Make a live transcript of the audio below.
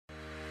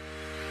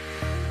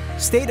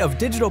State of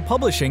Digital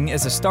Publishing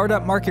is a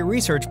startup market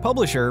research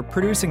publisher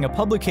producing a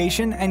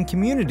publication and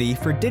community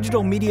for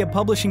digital media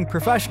publishing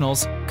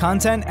professionals,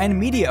 content and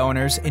media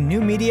owners in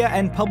new media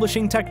and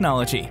publishing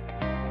technology.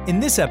 In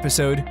this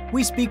episode,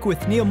 we speak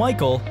with Neil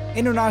Michael,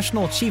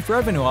 International Chief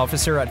Revenue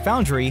Officer at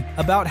Foundry,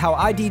 about how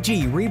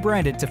IDG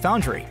rebranded to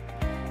Foundry.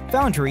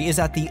 Foundry is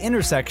at the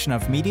intersection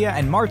of media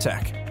and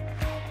MarTech.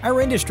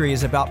 Our industry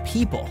is about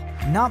people,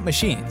 not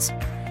machines.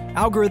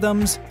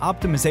 Algorithms,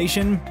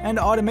 optimization, and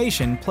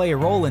automation play a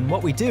role in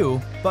what we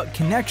do, but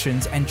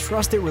connections and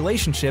trusted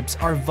relationships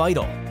are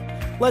vital.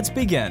 Let's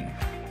begin.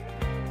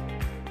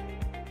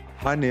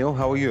 Hi Neil,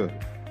 how are you?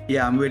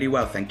 Yeah, I'm really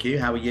well, thank you.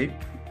 How are you?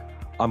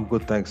 I'm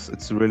good, thanks.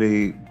 It's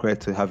really great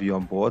to have you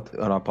on board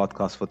on our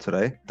podcast for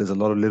today. There's a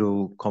lot of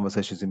little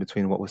conversations in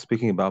between what we're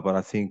speaking about, but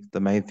I think the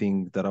main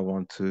thing that I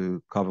want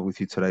to cover with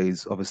you today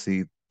is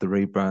obviously the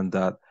rebrand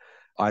that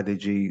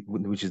IDG,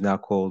 which is now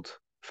called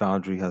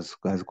Foundry, has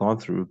gone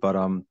through. But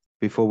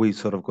before we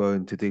sort of go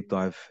into deep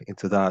dive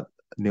into that,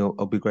 Neil,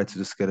 it'll be great to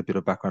just get a bit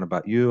of background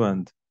about you,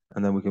 and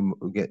then we can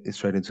get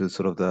straight into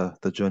sort of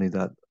the journey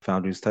that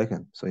Foundry has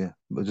taken. So yeah,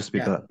 but just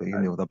speak about you,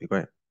 Neil, that'd be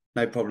great.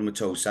 No problem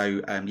at all.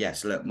 So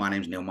yes, look, my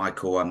name's Neil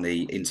Michael. I'm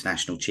the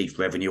International Chief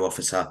Revenue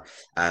Officer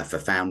for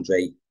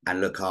Foundry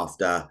and look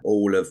after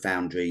all of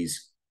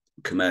Foundry's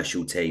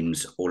commercial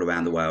teams all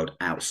around the world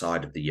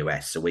outside of the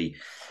US. So we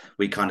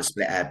kind of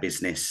split our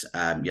business.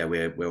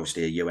 We're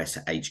obviously a US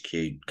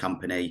HQ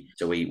company.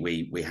 So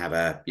we have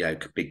a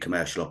big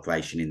commercial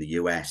operation in the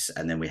US,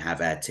 and then we have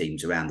our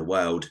teams around the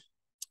world.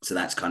 So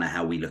that's kind of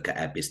how we look at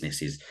our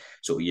business, is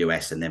sort of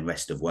US and then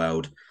rest of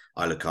world.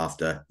 I look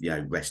after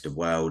rest of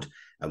world,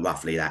 and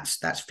roughly that's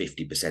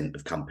 50%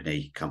 of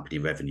company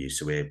revenue.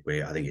 So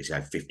we're I think it's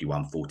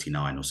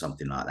 51-49 or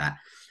something like that.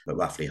 But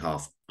roughly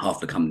half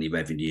the company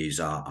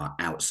revenues are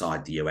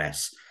outside the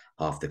US.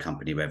 Half the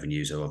company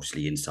revenues are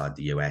obviously inside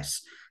the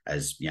US,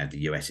 as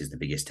the US is the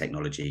biggest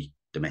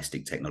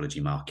domestic technology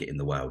market in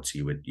the world. So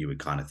you would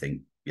kind of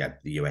think, the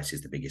US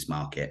is the biggest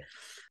market,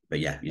 but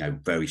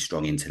very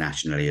strong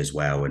internationally as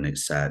well. And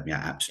it's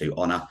absolute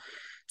honor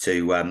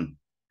to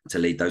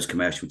lead those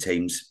commercial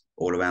teams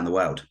all around the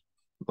world.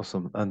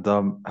 Awesome. And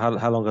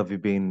how long have you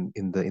been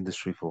in the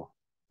industry for?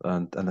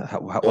 And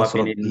what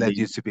sort of led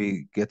you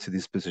to get to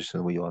this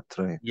position where you are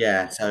today?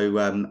 Yeah, so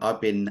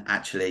I've been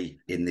actually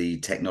in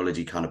the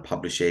technology kind of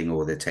publishing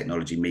or the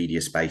technology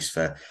media space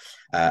for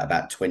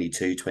about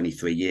 22,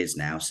 23 years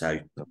now. So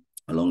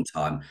a long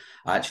time.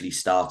 I actually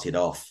started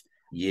off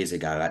years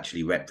ago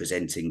actually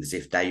representing the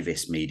Ziff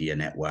Davis Media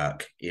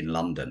Network in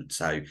London.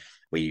 So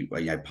we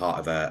were part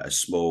of a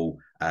small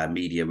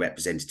media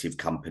representative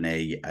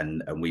company,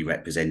 and we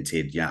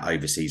represented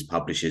overseas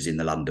publishers in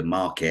the London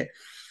market.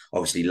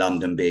 Obviously,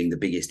 London being the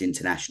biggest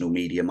international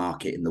media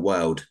market in the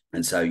world.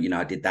 And so,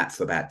 I did that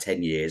for about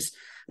 10 years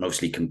and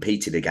obviously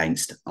competed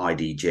against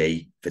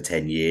IDG for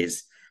 10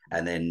 years.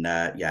 And then,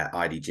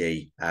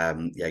 IDG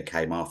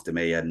came after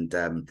me. And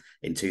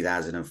in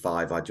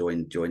 2005, I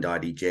joined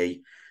IDG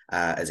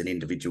as an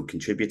individual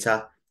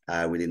contributor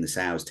within the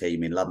sales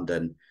team in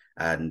London.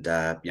 And,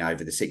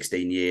 over the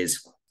 16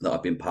 years that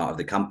I've been part of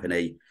the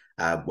company,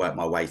 worked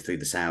my way through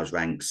the sales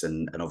ranks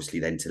and obviously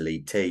then to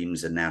lead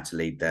teams and now to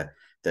lead the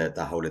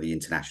whole of the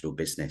international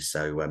business.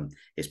 So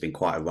it's been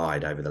quite a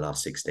ride over the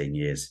last 16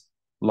 years.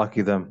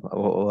 Lucky them.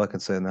 All I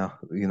can say now,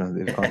 they've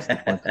come to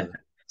the point.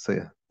 So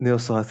yeah, Neil.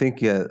 So I think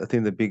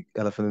the big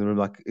elephant in the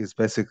room, is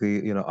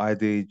basically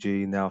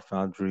IDG, now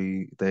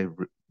Foundry. They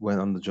went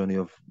on the journey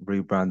of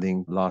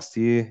rebranding last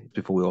year.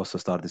 Before we also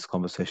started this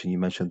conversation, you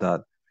mentioned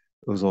that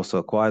it was also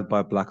acquired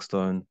by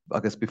Blackstone. I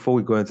guess before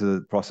we go into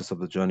the process of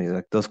the journey,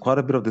 there's quite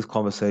a bit of this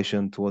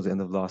conversation towards the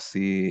end of last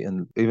year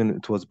and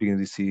even towards the beginning of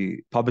this year.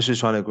 Publishers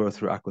trying to grow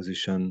through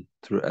acquisition,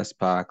 through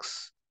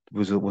SPACs,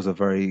 was a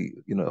very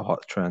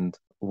hot trend.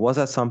 Was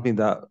that something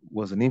that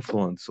was an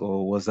influence,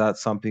 or was that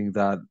something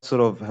that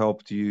sort of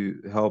helped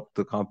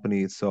the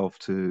company itself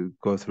to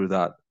go through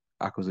that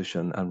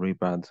acquisition and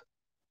rebrand,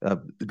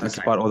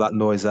 despite all that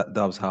noise that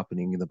was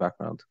happening in the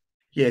background?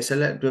 Yeah,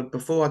 so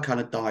before I kind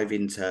of dive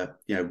into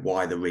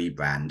why the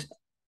rebrand,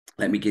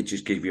 let me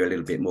just give you a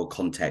little bit more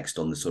context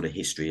on the sort of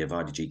history of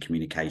IDG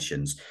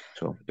Communications.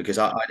 Sure. Because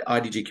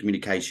IDG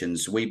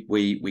Communications, we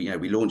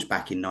launched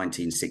back in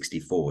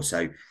 1964.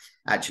 So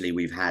actually,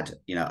 we've had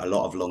a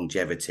lot of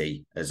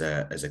longevity as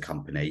a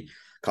company.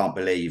 Can't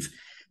believe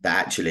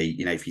that actually,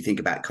 if you think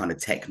about kind of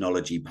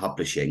technology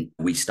publishing,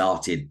 we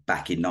started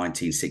back in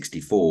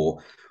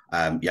 1964,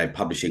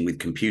 publishing with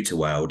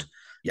Computerworld.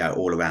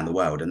 All around the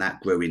world. And that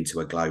grew into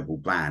a global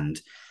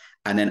brand.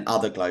 And then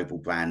other global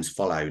brands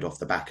followed off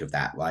the back of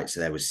that, right?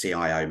 So there was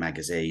CIO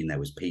Magazine, there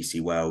was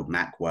PC World,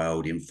 Mac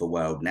World,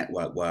 InfoWorld,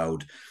 Network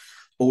World,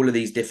 all of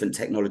these different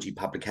technology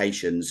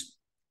publications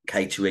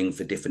catering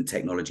for different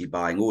technology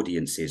buying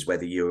audiences,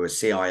 whether you're a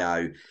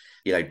CIO,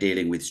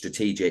 dealing with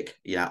strategic,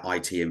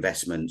 IT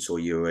investments, or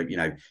you're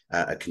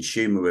a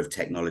consumer of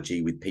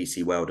technology with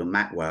PC World and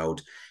Mac World.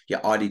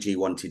 IDG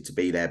wanted to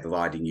be there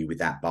providing you with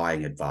that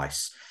buying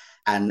advice.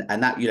 And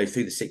that,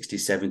 through the 60s,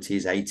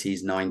 70s,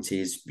 80s,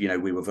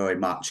 90s, we were very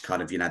much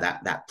kind of,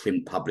 that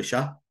print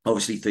publisher.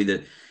 Obviously through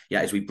the,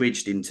 as we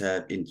bridged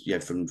into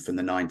from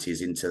the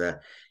 90s into the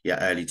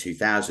early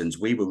 2000s,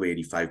 we were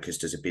really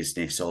focused as a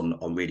business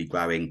on really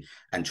growing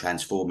and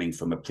transforming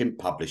from a print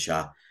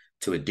publisher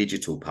to a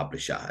digital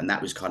publisher. And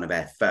that was kind of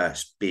our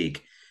first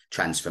big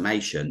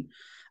transformation.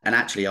 And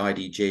actually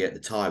IDG at the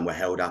time were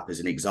held up as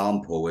an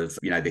example of,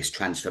 this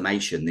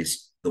transformation,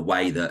 the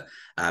way that,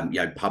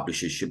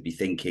 publishers should be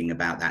thinking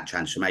about that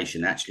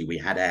transformation. Actually, we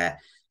had our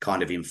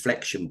kind of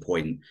inflection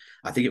point.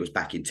 I think it was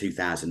back in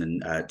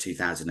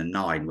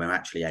 2009, where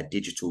actually our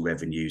digital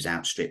revenues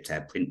outstripped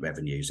our print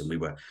revenues. And we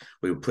were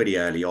pretty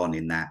early on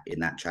in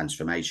that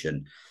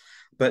transformation.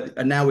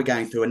 And now we're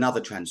going through another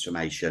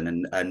transformation,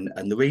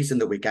 and the reason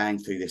that we're going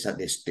through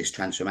this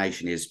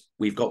transformation is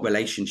we've got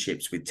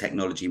relationships with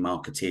technology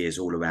marketeers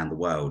all around the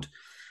world,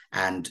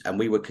 and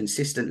we were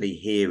consistently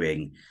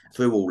hearing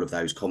through all of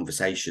those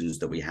conversations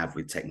that we have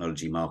with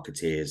technology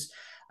marketeers,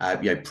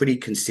 pretty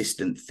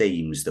consistent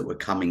themes that were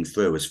coming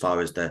through as far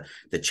as the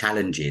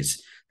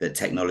challenges that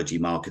technology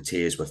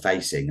marketeers were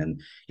facing.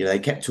 And they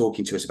kept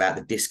talking to us about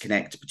the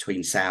disconnect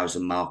between sales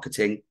and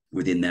marketing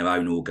within their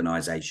own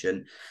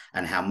organization,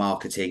 and how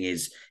marketing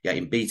is,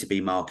 in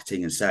B2B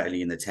marketing, and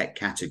certainly in the tech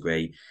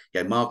category,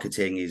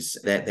 marketing is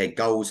their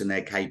goals and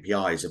their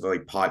KPIs are very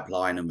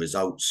pipeline and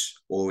results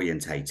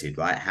orientated,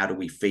 right? How do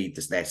we feed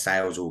their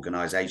sales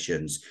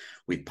organizations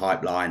with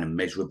pipeline and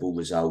measurable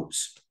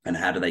results? And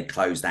how do they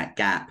close that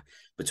gap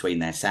between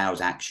their sales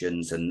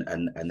actions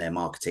and their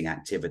marketing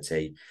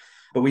activity?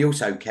 But we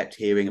also kept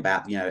hearing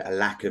about, a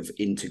lack of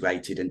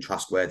integrated and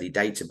trustworthy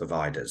data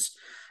providers,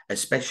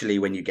 especially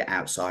when you get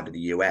outside of the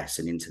US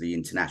and into the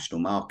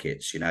international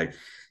markets.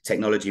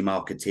 Technology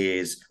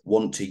marketeers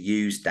want to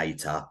use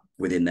data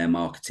within their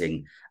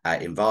marketing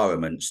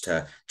environments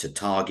to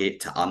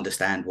target, to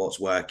understand what's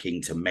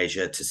working, to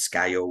measure, to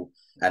scale.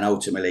 And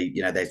ultimately,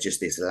 there's just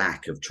this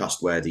lack of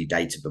trustworthy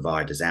data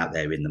providers out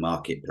there in the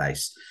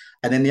marketplace.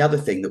 And then the other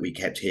thing that we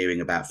kept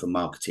hearing about from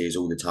marketeers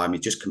all the time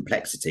is just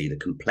complexity, the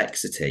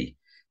complexity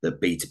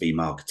that B2B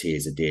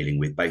marketeers are dealing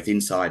with, both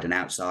inside and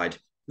outside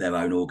their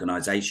own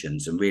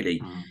organizations. And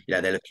really,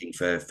 they're looking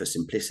for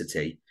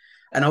simplicity.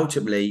 And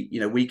ultimately,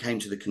 we came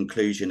to the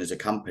conclusion as a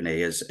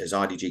company, as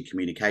IDG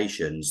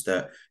Communications,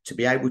 that to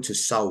be able to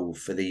solve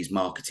for these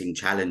marketing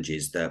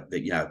challenges that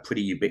are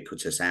pretty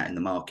ubiquitous out in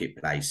the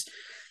marketplace,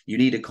 you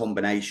need a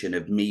combination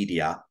of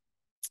media,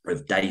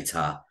 of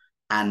data,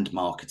 and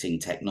marketing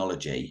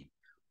technology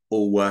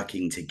all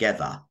working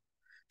together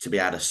to be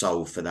able to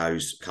solve for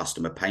those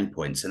customer pain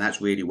points. And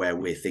that's really where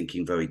we're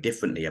thinking very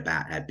differently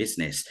about our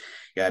business.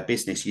 Our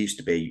business used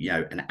to be,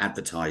 an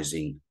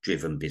advertising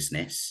driven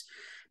business.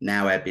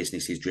 Now our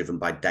business is driven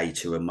by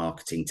data and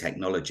marketing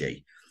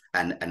technology,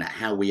 and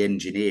how we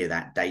engineer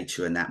that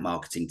data and that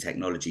marketing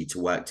technology to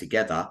work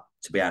together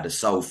to be able to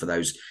solve for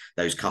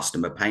those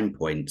customer pain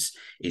points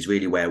is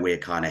really where we're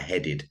kind of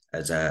headed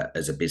as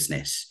a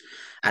business.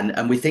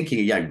 And we're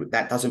thinking,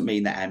 that doesn't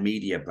mean that our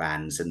media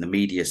brands and the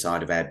media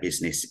side of our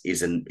business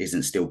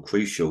isn't still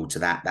crucial to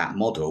that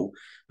model,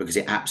 because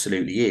it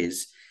absolutely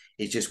is.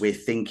 It's just we're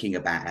thinking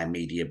about our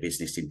media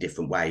business in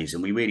different ways.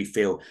 And we really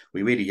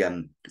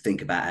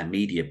think about our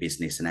media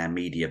business and our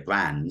media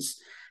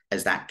brands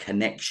as that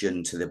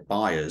connection to the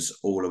buyers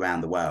all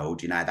around the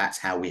world. That's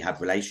how we have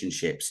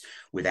relationships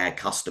with our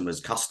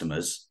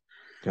customers.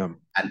 Yeah.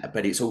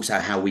 But it's also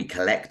how we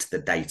collect the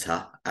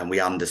data and we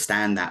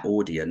understand that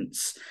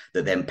audience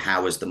that then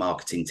powers the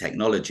marketing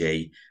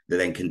technology that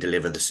then can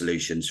deliver the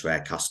solutions for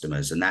our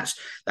customers. And that's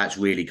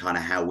really kind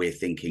of how we're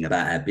thinking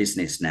about our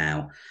business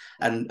now.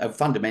 And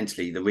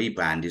fundamentally, the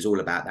rebrand is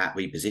all about that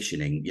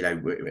repositioning.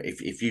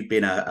 If you've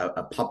been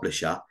a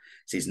publisher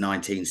since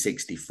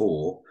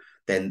 1964,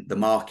 then the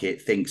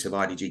market thinks of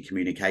IDG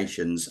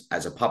Communications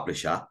as a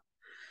publisher.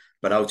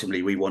 But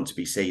ultimately, we want to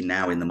be seen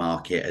now in the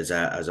market as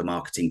a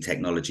marketing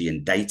technology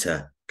and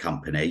data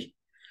company.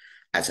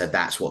 And so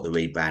that's what the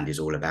rebrand is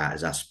all about,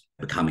 as us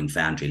becoming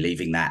Foundry,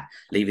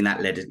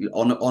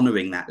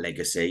 honouring that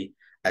legacy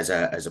as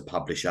a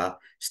publisher.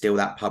 Still,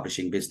 that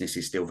publishing business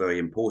is still very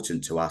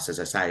important to us, as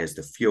I say, as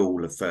the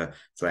fuel for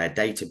our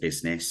data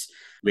business.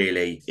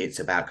 Really, it's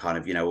about kind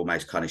of,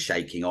 almost kind of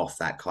shaking off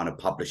that kind of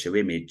publisher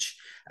image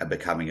and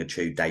becoming a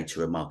true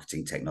data and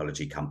marketing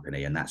technology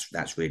company. And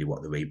that's really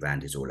what the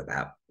rebrand is all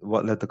about.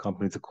 What led the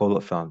company to call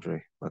it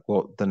Foundry? Like,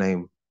 what the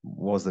name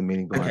was, the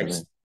meaning behind it?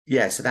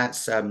 Yeah, so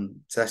that's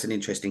an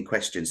interesting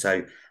question.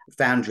 So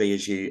Foundry,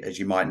 as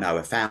you might know,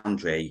 a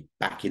foundry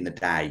back in the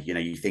day,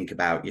 you think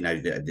about,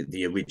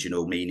 the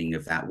original meaning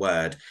of that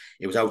word.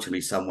 It was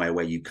ultimately somewhere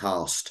where you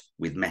cast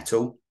with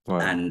metal.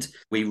 Right. And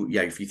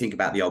if you think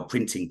about the old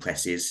printing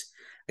presses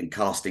and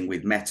casting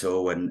with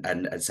metal,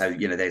 and so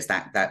there's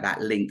that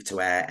link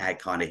to our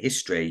kind of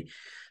history.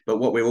 But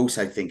what we're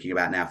also thinking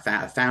about now,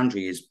 a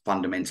foundry is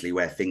fundamentally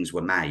where things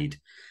were made.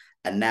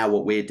 And now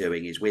what we're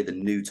doing is we're the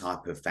new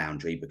type of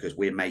foundry, because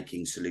we're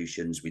making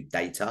solutions with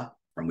data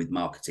and with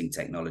marketing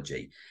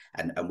technology,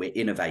 and we're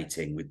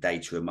innovating with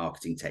data and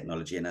marketing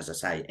technology, and as I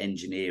say,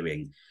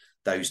 engineering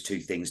those two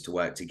things to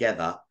work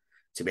together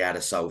to be able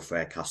to solve for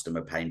our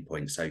customer pain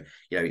points. So,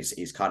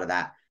 it's kind of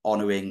that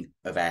honouring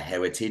of our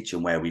heritage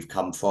and where we've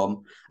come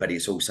from, but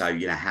it's also,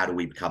 how do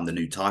we become the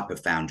new type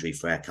of foundry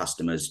for our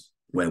customers,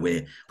 where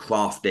we're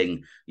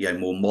crafting,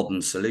 more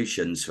modern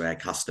solutions for our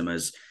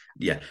customers.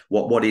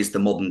 What is the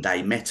modern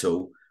day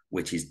metal,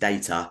 which is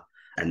data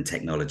and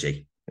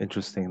technology.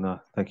 Interesting.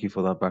 No, thank you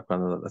for that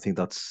background. I think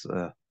that's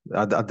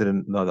I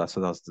didn't know that,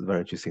 so that's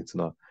very interesting to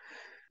know.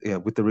 Yeah,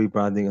 with the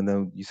rebranding, and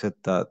then you said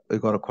that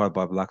it got acquired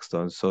by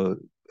Blackstone. So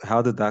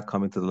how did that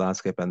come into the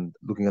landscape, and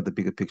looking at the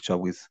bigger picture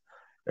with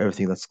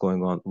everything that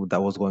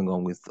was going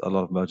on with a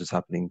lot of mergers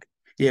happening?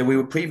 Yeah, we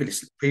were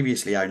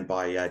previously owned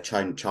by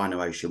China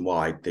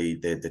Oceanwide,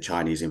 the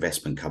Chinese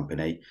investment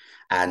company,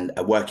 and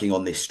working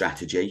on this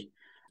strategy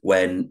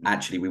when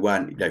actually we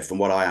weren't, from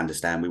what I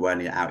understand, we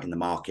weren't out in the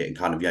market and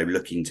kind of,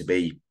 looking to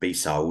be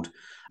sold.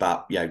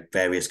 But,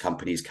 various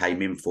companies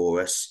came in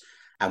for us.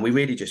 And we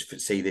really just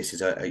see this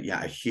as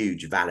a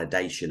huge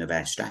validation of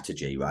our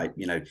strategy, right?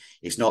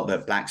 It's not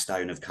that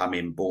Blackstone have come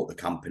in, bought the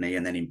company,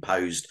 and then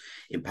imposed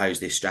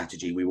this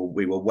strategy. We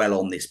were well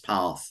on this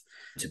path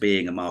to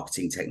being a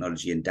marketing,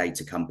 technology, and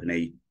data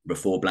company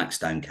before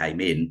Blackstone came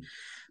in.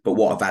 But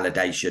what a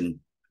validation,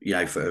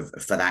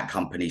 for that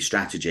company's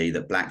strategy,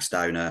 that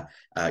Blackstone are,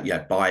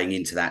 buying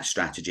into that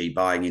strategy,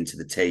 buying into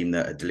the team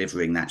that are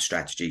delivering that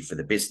strategy for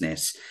the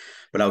business,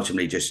 but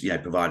ultimately just,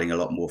 providing a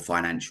lot more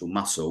financial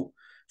muscle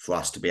for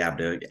us to be able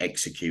to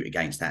execute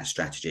against that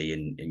strategy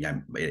in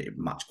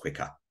much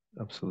quicker.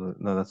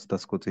 Absolutely. No,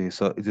 that's good to hear.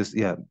 So it just,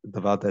 the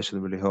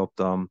validation really helped.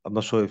 I'm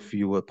not sure if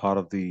you were part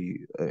of the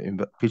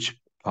pitch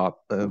part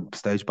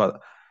stage,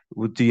 but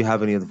do you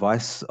have any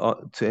advice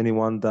to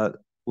anyone that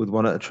would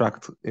want to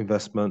attract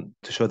investment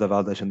to show the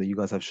validation that you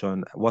guys have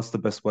shown? What's the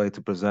best way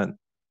to present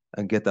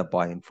and get that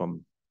buy-in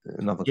from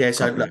another company?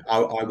 So look,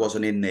 I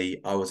wasn't in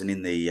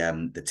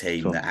the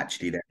team that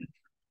actually then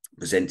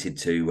presented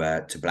to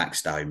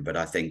Blackstone, but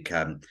I think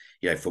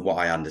from what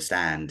I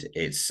understand,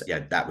 it's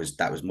that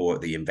was more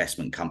at the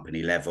investment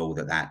company level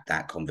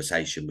that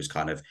conversation was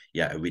kind of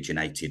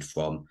originated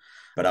from.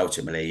 But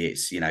ultimately,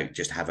 it's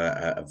just have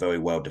a very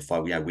well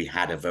defined. We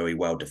had a very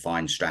well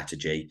defined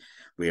strategy.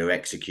 We were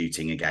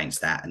executing against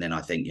that, and then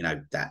I think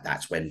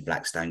that's when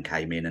Blackstone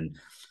came in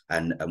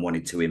and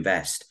wanted to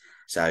invest.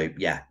 So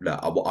look,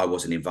 I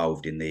wasn't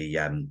involved in the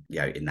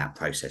in that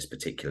process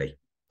particularly.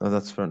 No,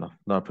 that's fair enough.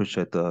 No, I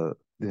appreciate the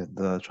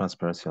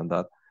transparency on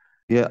that.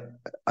 Yeah,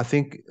 I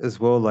think as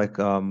well, like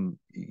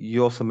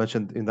you also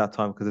mentioned in that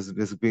time, because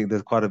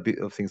there's quite a bit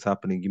of things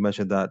happening. You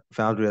mentioned that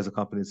Foundry as a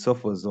company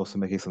itself was also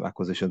making some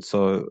acquisitions.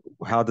 So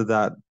when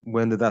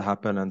did that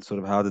happen, and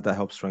sort of how did that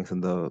help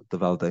strengthen the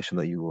validation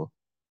that you were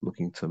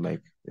looking to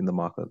make in the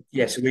market?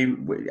 Yeah, so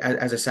we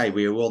as I say,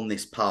 we were on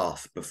this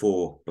path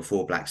before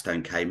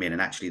Blackstone came in,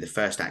 and actually the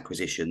first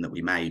acquisition that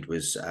we made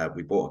was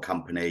we bought a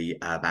company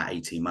about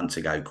 18 months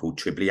ago called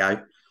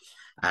Triblio,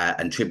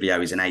 and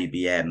Triblio is an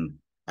ABM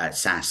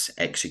SaaS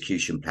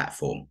execution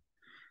platform.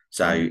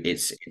 So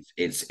it's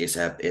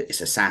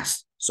a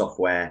SaaS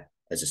software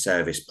as a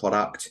service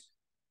product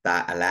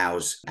that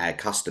allows our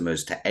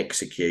customers to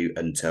execute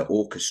and to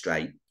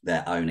orchestrate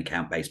their own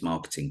account-based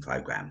marketing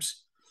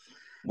programs.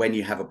 When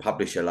you have a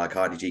publisher like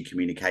IDG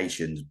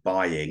Communications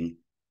buying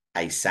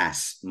a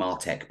SaaS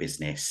MarTech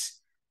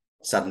business,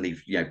 suddenly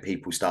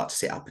people start to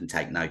sit up and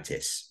take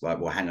notice. Right?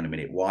 Well, hang on a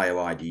minute. Why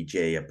are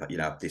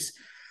IDG,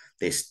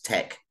 this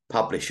tech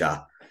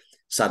publisher,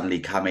 suddenly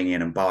coming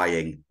in and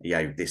buying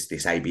this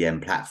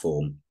ABM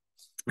platform?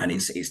 And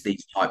it's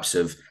these types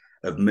of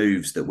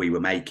moves that we were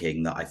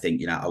making that I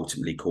think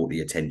ultimately caught the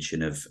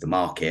attention of the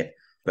market,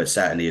 but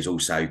certainly has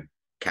also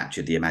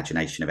captured the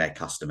imagination of our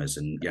customers.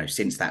 And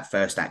since that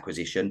first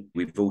acquisition,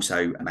 we've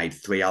also made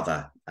 3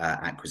 other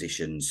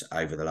acquisitions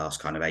over the last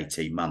kind of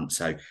 18 months.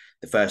 So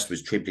the first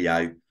was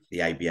Triblio, the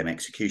ABM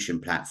execution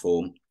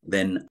platform.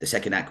 Then the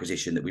second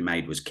acquisition that we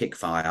made was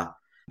Kickfire.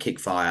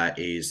 Kickfire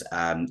is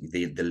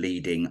the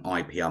leading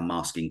IP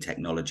unmasking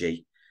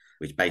technology,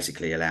 which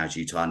basically allows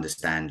you to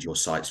understand your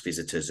site's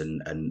visitors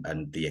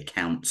and the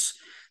accounts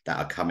that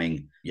are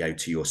coming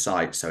to your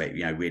site. So it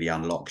really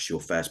unlocks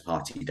your first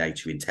party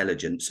data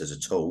intelligence as a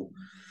tool.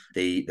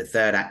 The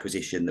third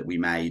acquisition that we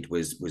made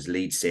was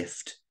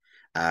LeadSift,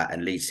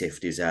 and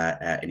LeadSift is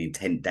an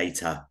intent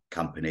data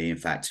company. In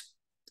fact,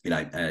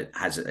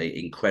 has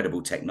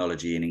incredible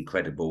technology and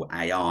incredible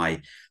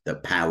AI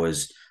that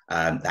powers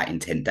that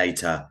intent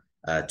data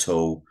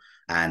tool.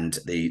 And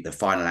the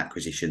final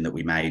acquisition that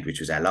we made, which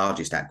was our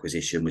largest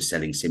acquisition, was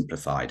Selling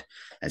Simplified.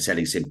 And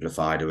Selling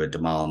Simplified are a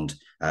demand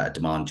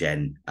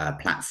gen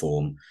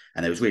platform.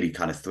 And there was really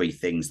kind of 3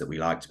 things that we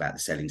liked about the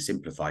Selling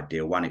Simplified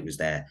deal. One, it was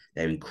their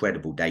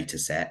incredible data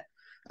set,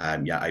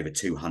 over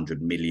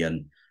 200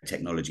 million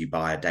technology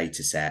buyer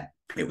data set.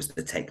 It was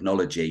the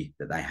technology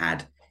that they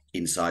had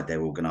inside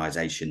their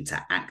organization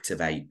to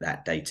activate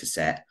that data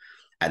set.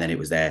 And then it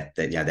was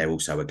they're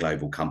also a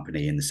global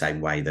company in the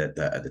same way that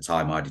at the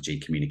time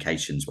IDG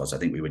Communications was. I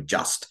think we were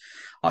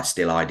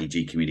still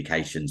IDG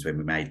Communications when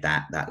we made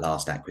that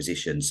last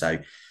acquisition. So,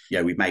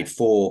 we've made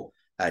 4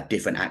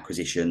 different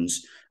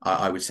acquisitions.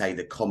 I would say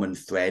the common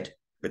thread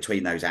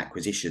between those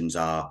acquisitions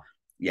are,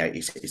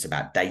 it's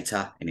about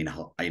data and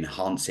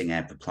enhancing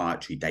our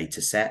proprietary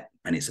data set,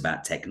 and it's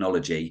about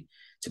technology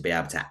to be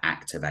able to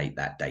activate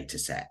that data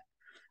set.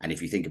 And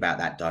if you think about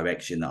that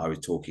direction that I was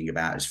talking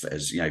about,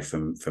 as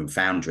from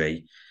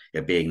Foundry,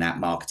 being that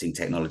marketing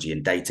technology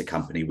and data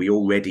company, we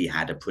already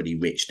had a pretty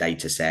rich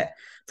data set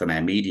from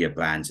our media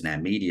brands and our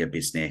media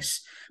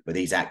business. But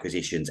these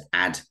acquisitions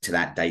add to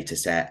that data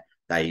set.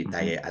 They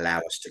allow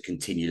us to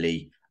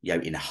continually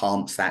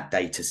enhance that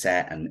data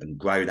set and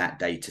grow that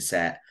data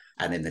set.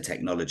 And then the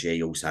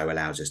technology also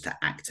allows us to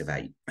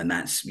activate. And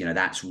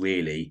that's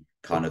really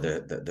kind of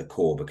the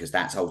core, because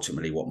that's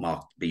ultimately what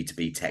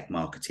B2B tech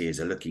marketeers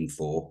are looking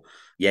for.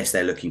 Yes,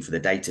 they're looking for the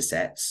data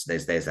sets.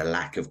 There's a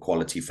lack of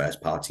quality first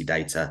party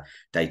data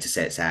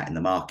sets out in the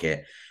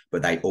market,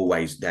 but they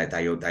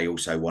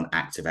also want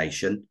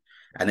activation.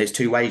 And there's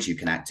two ways you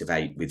can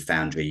activate with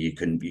Foundry. You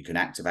can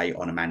activate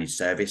on a managed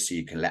service, so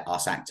you can let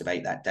us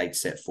activate that data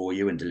set for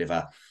you and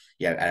deliver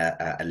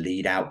a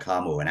lead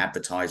outcome or an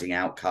advertising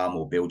outcome,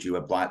 or build you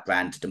a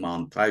brand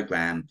demand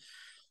program.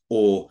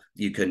 Or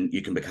you can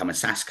become a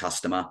SaaS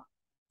customer,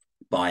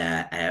 buy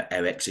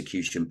our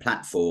execution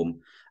platform,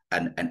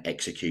 and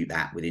execute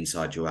that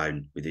inside your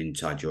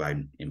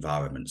own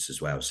environments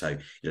as well. So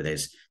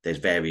there's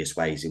various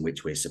ways in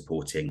which we're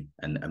supporting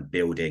and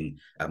building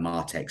a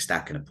MarTech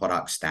stack and a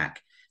product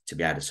stack to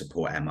be able to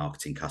support our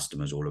marketing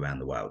customers all around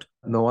the world.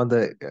 No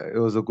wonder it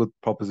was a good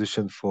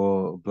proposition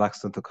for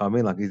Blackstone to come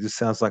in. Like, it just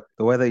sounds like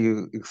the way that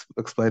you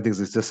explain things,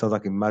 it just sounds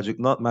like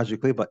not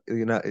magically, but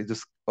it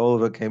just all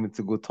of it came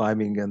into good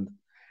timing and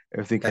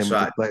everything came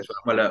into place.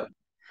 Well,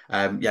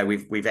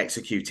 look, we've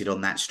executed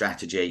on that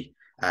strategy,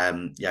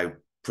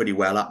 pretty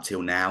well up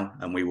till now,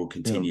 and we will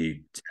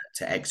continue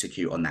to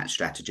execute on that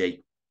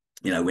strategy.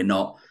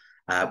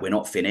 We're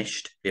not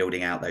finished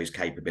building out those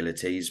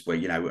capabilities.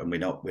 And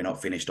we're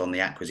not finished on the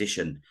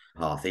acquisition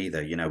path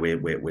either.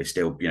 We're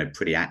still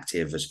pretty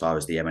active as far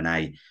as the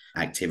M&A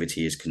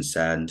activity is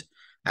concerned.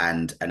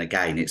 And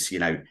again, it's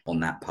on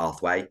that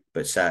pathway,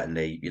 but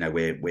certainly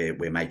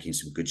we're making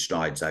some good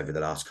strides over the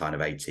last kind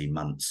of 18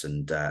 months,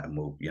 and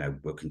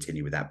we'll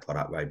continue with that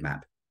product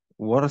roadmap.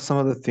 What are some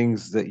of the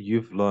things that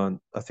you've learned?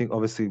 I think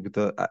obviously with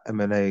the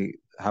M&A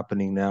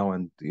happening now,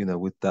 and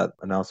with that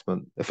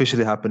announcement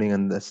officially happening,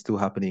 and that's still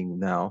happening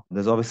now,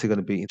 there's obviously going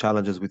to be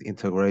challenges with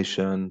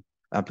integration,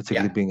 and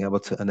particularly being able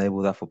to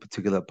enable that for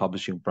particular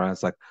publishing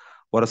brands. Like,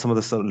 what are some of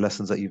the sort of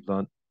lessons that you've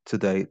learned to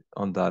date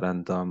on that,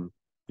 and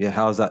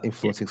how is that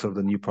influencing sort of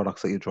the new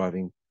products that you're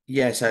driving?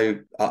 Yeah, so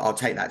I'll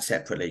take that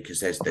separately, because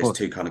there's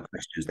two kind of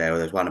questions there.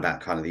 There's one about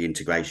kind of the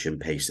integration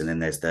piece, and then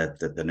there's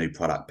the new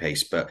product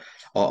piece. But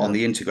on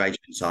the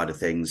integration side of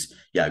things,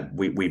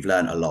 we've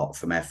learned a lot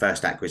from our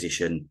first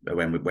acquisition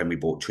when we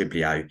bought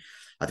Triblio.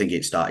 I think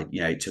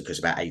it took us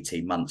about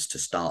 18 months to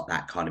start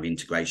that kind of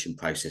integration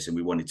process, and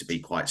we wanted to be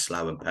quite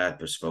slow and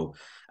purposeful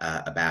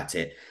about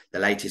it. The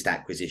latest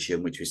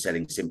acquisition, which was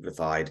Selling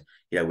Simplified,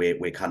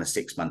 we're kind of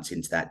 6 months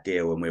into that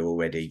deal, and we're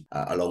already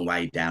a long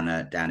way down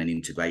an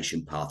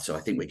integration path. So I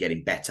think we're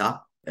getting better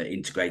at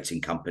integrating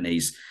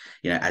companies,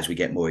 as we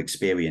get more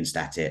experienced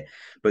at it.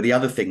 But the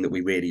other thing that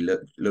we really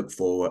look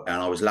for,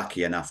 and I was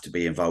lucky enough to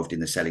be involved in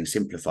the Selling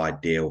Simplified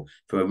deal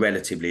from a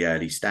relatively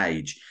early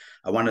stage.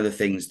 One of the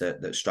things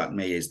that struck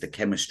me is the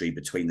chemistry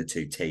between the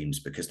two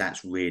teams, because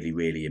that's really,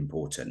 really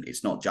important.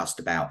 It's not just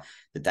about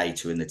the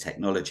data and the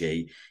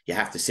technology. You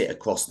have to sit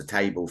across the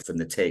table from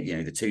the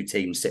team. The two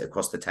teams sit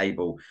across the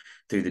table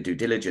through the due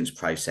diligence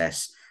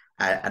process.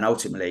 And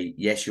ultimately,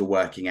 yes, you're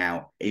working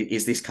out,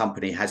 is this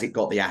company, has it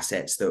got the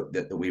assets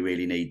that we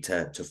really need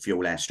to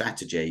fuel our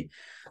strategy?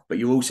 But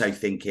you're also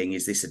thinking,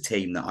 is this a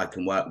team that I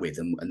can work with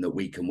and that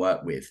we can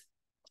work with?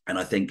 And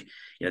I think,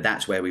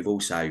 that's where we've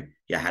also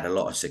had a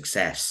lot of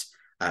success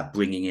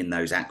bringing in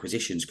those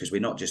acquisitions, because we're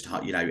not just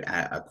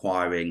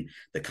acquiring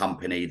the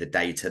company, the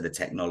data, the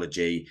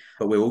technology,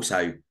 but we're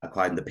also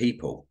acquiring the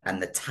people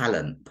and the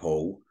talent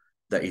pool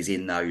that is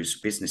in those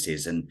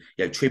businesses. And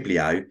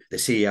Triblio, the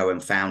CEO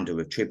and founder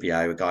of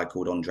Triblio, a guy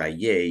called Andre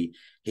Yee,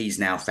 he's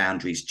now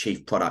Foundry's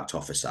chief product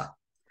officer.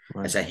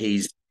 Right. And so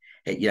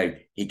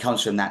he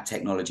comes from that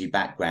technology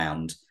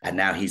background, and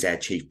now he's our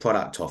chief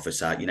product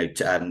officer.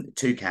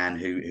 Toucan,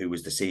 who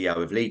was the CEO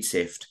of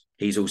LeadSift,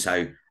 he's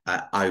also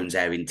owns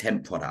our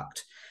intent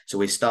product. So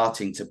we're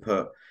starting to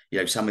put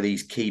some of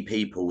these key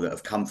people that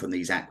have come from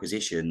these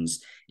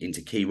acquisitions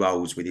into key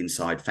roles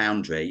inside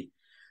Foundry,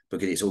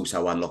 because it's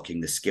also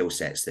unlocking the skill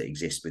sets that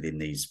exist within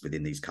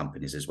these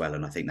companies as well.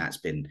 And I think that's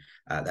been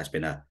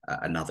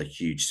another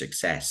huge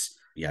success,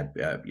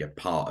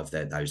 part of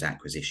those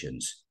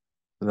acquisitions.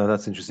 No,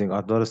 that's interesting.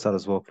 I've noticed that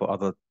as well for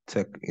other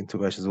tech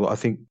integrations. Well, I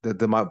think that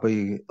there might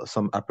be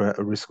some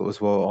risk as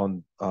well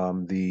on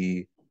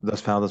those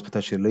founders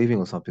potentially leaving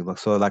or something.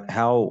 Like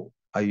how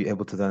are you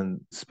able to then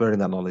spreading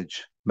that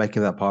knowledge,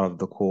 making that part of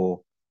the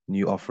core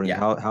new offering?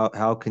 Yeah.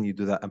 How can you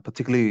do that? And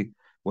particularly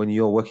when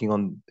you're working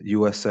on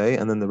USA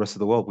and then the rest of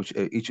the world, which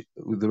the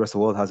rest of the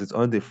world has its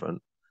own different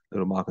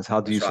little markets.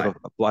 How do you sort of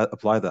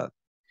apply that?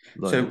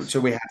 Learnings. So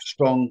we have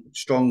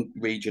strong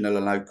regional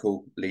and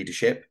local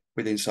leadership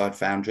with Inside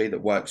Foundry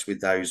that works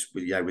with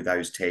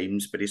those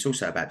teams, but it's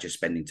also about just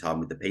spending time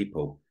with the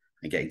people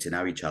and getting to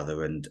know each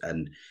other, and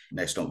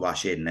let's not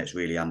rush in. Let's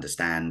really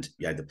understand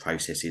the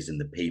processes and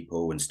the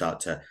people, and start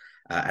to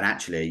and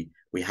actually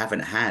we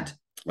haven't had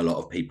a lot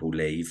of people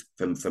leave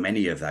from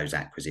any of those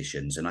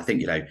acquisitions, and I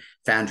think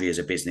Foundry as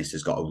a business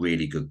has got a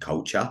really good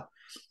culture.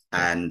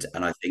 And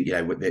I think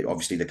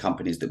obviously the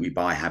companies that we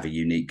buy have a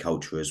unique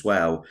culture as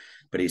well,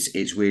 but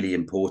it's really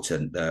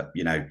important that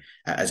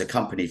as a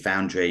company,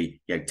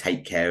 Foundry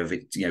take care of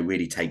it,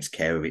 really takes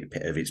care of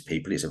its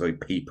people. It's a very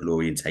people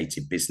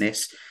orientated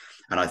business,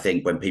 and I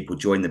think when people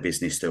join the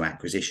business through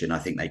acquisition, I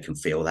think they can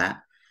feel that,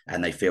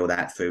 and they feel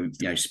that through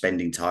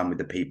spending time with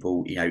the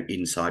people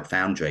inside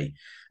Foundry,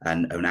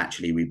 and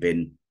actually we've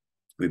been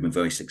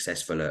very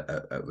successful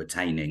at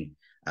retaining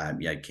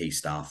key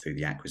staff through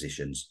the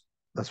acquisitions.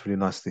 That's really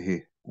nice to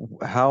hear.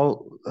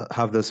 How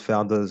have those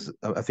founders,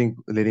 I think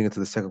leading into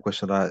the second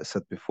question that I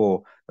said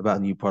before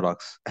about new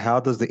products, how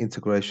does the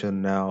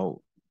integration now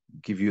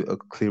give you a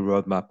clear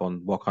roadmap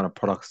on what kind of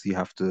products you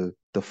have to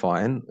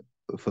define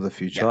for the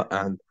future?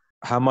 Yeah. And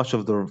how much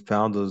of the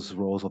founders'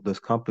 roles of those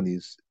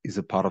companies is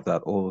a part of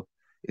that? Or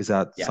is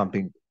that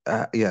something,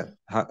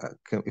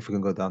 if we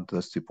can go down to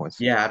those 2 points.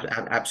 Yeah,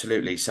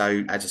 absolutely.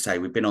 So as I say,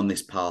 we've been on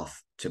this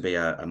path to be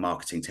a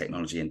marketing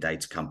technology and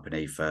data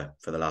company for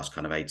the last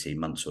kind of 18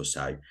 months or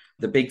so.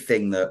 The big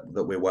thing that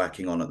we're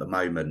working on at the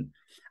moment,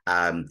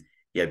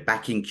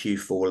 back in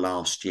Q4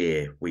 last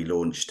year, we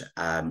launched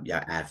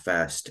our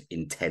first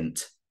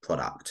intent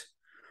product.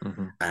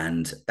 Mm-hmm.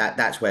 And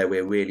that's where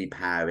we're really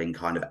powering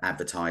kind of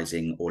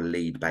advertising or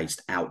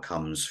lead-based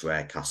outcomes for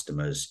our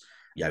customers,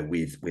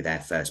 with our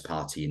first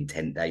party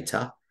intent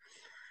data.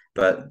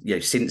 But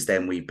since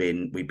then we've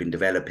been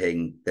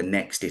developing the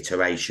next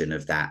iteration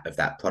of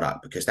that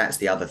product, because that's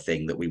the other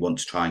thing that we want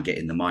to try and get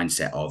in the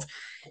mindset of.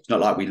 It's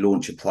not like we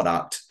launch a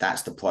product,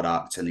 that's the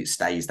product, and it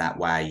stays that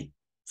way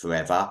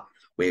forever.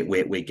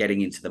 We're getting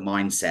into the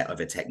mindset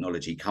of a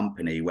technology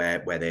company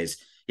where there's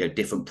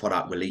different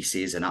product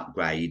releases and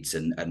upgrades,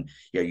 and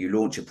you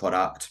launch a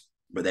product,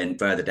 but then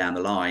further down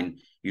the line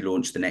you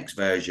launch the next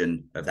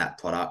version of that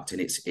product,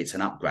 and it's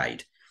an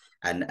upgrade.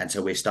 And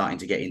so we're starting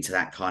to get into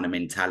that kind of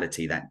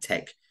mentality, that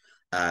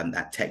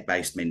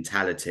tech-based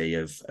mentality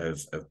of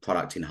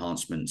product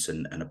enhancements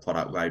and a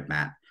product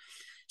roadmap.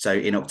 So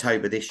in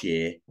October this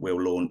year,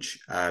 we'll launch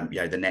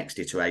the next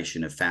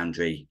iteration of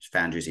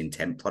Foundry's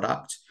intent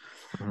product.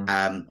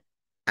 Mm-hmm.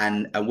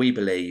 And we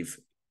believe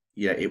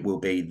it will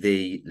be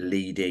the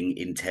leading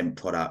intent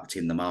product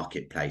in the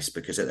marketplace,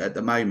 because at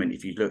the moment,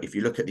 if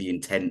you look at the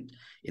intent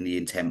in the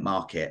intent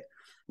market,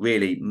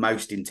 really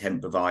most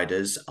intent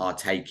providers are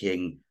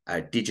taking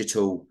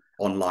digital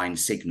online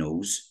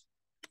signals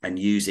and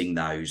using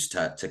those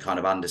to kind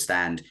of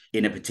understand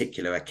in a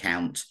particular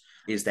account,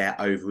 is there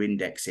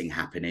over-indexing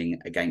happening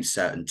against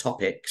certain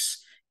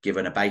topics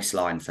given a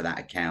baseline for that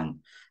account,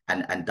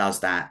 and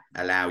does that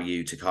allow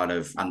you to kind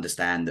of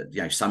understand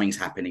that something's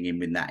happening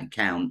in that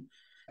account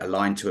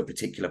aligned to a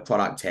particular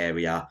product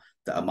area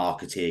that a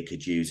marketeer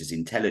could use as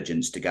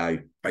intelligence to go,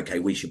 okay,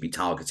 we should be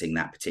targeting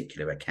that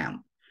particular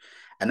account.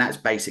 And that's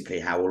basically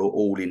how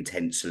all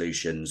intent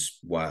solutions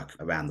work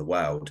around the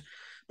world.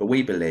 But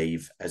we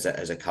believe as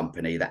a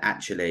company that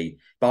actually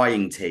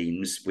buying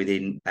teams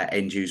within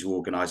end user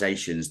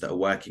organizations that are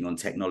working on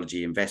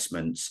technology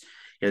investments,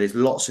 there's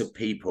lots of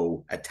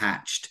people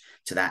attached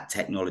to that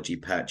technology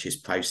purchase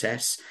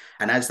process.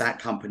 And as that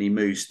company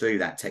moves through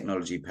that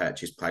technology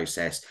purchase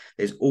process,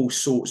 there's all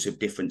sorts of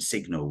different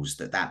signals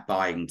that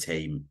buying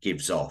team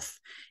gives off.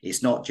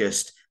 It's not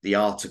just the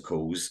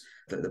articles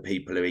that the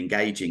people are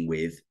engaging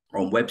with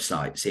on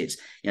websites. It's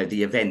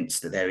the events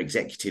that their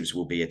executives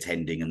will be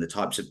attending and the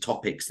types of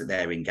topics that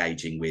they're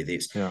engaging with.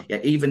 It's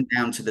even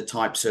down to the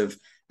types of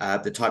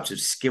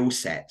skill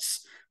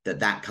sets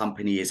that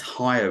company is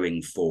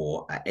hiring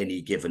for at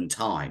any given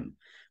time.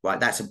 Right,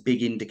 that's a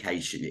big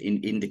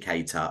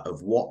indicator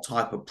of what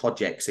type of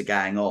projects are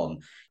going on,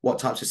 what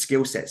types of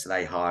skill sets are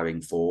they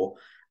hiring for,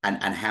 and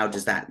how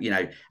does that,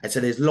 and so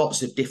there's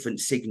lots of different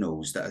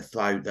signals that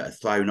are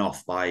thrown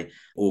off by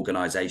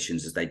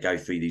organizations as they go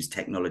through these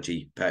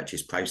technology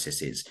purchase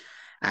processes.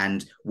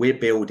 And we're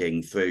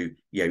building through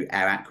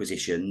our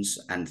acquisitions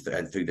and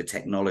through the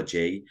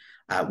technology,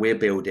 we're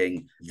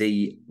building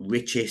the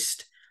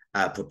richest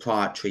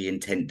proprietary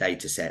intent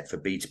data set for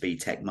B2B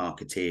tech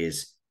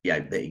marketeers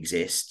that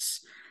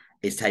exists.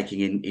 Is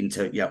taking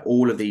into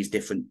all of these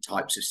different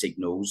types of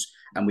signals,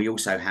 and we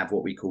also have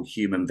what we call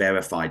human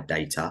verified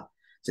data.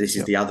 So this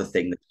is the other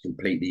thing that's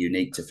completely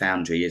unique to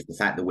Foundry, is the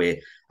fact that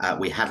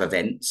we have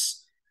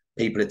events.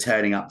 People are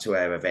turning up to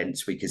our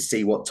events. We can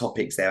see what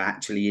topics they're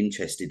actually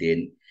interested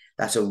in.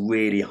 That's a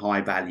really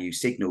high value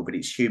signal, but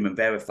it's human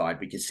verified.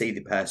 We can see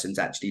the person's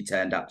actually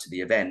turned up to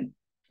the event.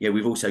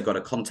 We've also got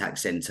a contact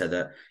center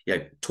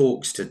that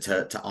talks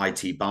to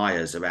IT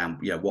buyers around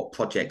what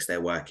projects they're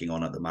working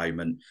on at the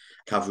moment,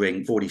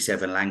 covering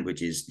 47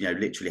 languages,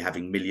 literally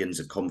having millions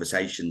of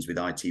conversations with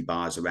IT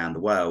buyers around the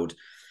world.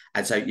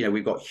 And so,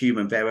 we've got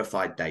human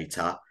verified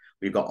data,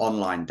 we've got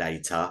online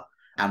data,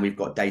 and we've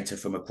got data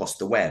from across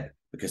the web,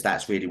 because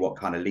that's really what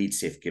kind of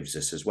LeadSift gives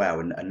us as well.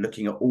 And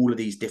looking at all of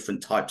these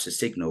different types of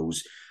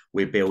signals,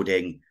 we're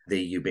building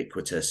the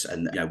ubiquitous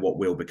and what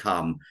will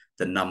become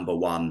the number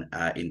one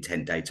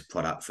intent data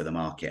product for the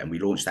market. And we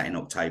launched that in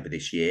October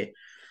this year.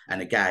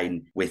 And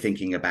again, we're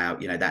thinking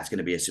about, that's going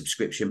to be a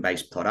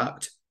subscription-based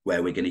product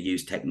where we're going to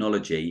use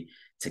technology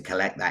to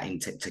collect that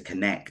to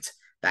connect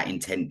that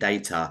intent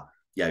data,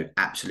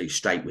 absolutely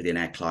straight within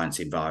our clients'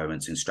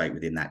 environments and straight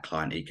within that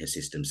client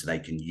ecosystem, so they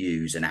can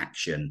use and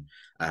action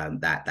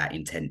that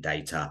intent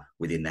data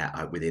within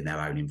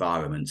their own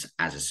environments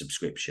as a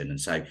subscription. And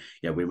so,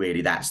 we're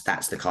really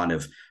that's the kind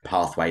of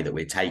pathway that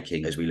we're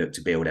taking as we look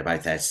to build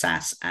both our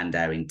SaaS and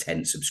our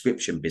intent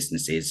subscription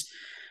businesses.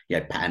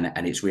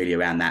 And it's really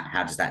around that.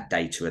 How does that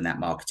data and that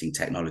marketing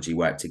technology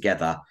work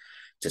together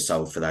to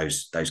solve for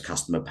those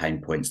customer pain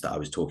points that I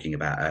was talking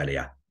about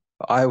earlier?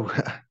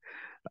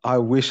 I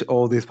wish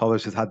all these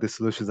publishers had the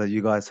solutions that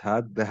you guys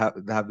had. They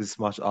have this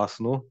much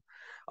arsenal.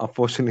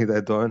 Unfortunately,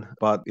 they don't.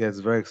 But yeah, it's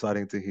very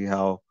exciting to hear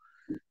how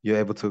you're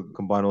able to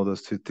combine all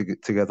those two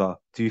together.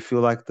 Do you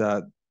feel like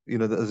that?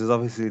 There's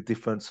obviously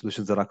different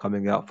solutions that are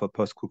coming out for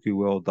post-cookie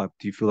world. Like,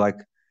 do you feel like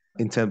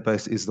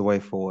intent-based is the way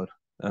forward?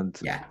 And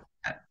yeah.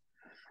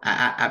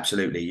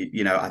 Absolutely.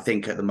 I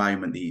think at the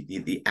moment,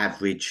 the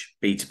average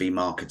B2B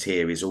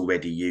marketeer is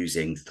already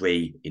using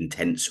 3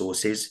 intent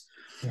sources.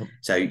 Yep.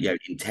 So,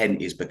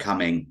 intent is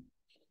becoming,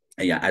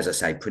 as I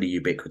say, pretty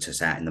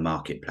ubiquitous out in the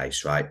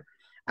marketplace, right?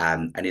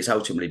 And it's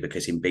ultimately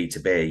because in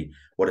B2B,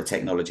 what are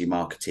technology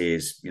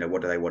marketeers,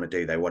 what do they want to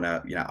do? They want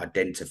to,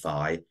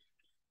 identify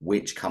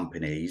which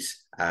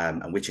companies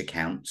and which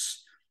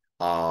accounts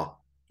are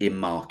in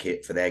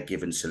market for their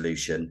given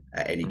solution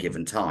at any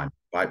given time.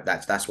 Right,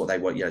 that's what they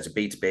want. As a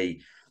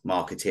B2B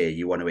marketeer,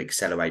 you want to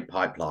accelerate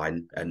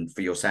pipeline, and for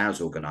your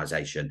sales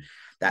organization,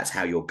 that's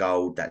how your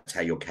goal, that's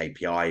how your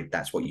KPI,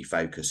 that's what you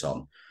focus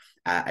on.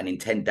 And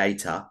intent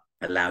data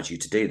allows you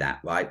to do that,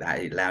 right?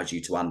 That it allows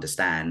you to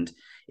understand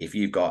if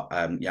you've got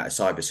a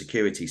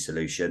cybersecurity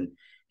solution,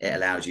 it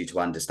allows you to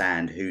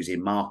understand who's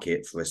in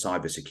market for a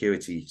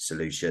cybersecurity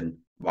solution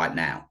right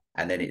now,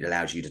 and then it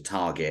allows you to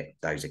target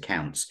those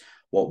accounts.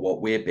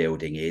 What we're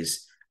building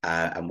is.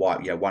 And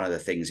one of the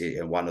things,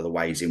 one of the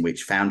ways in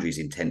which Foundry's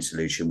intent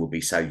solution will be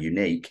so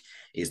unique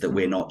is that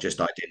we're not just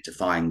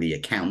identifying the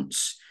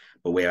accounts,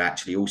 but we're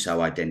actually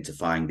also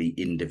identifying the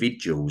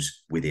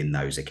individuals within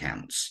those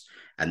accounts.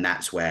 And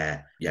that's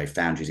where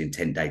Foundry's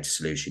intent data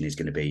solution is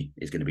going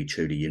to be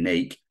truly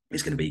unique.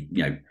 It's going to be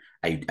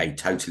a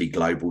totally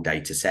global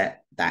data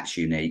set that's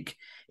unique.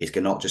 It's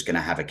not just going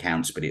to have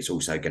accounts, but it's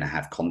also going to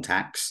have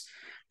contacts.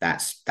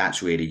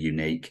 That's really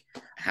unique.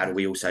 How do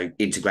we also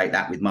integrate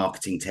that with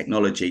marketing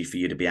technology for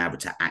you to be able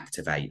to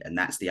activate? And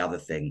that's the other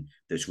thing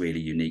that's really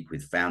unique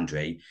with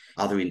Foundry.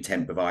 Other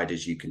intent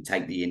providers, you can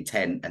take the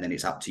intent and then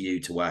it's up to you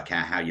to work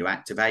out how you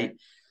activate.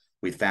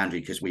 With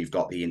Foundry, because we've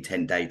got the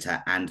intent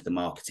data and the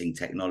marketing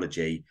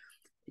technology,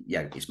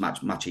 it's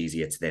much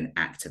easier to then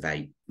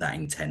activate that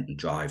intent and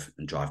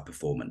drive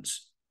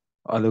performance.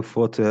 I look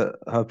forward to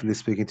hopefully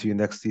speaking to you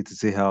next year to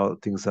see how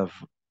things have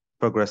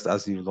progressed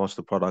as you launch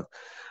the product.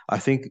 I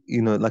think,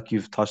 like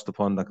you've touched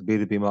upon, like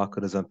B2B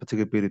marketers and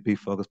particularly B2B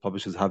focused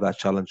publishers have that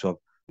challenge of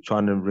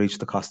trying to reach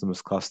the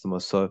customer's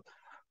customers. So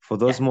for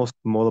those more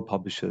smaller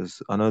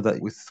publishers, I know that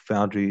with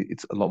Foundry,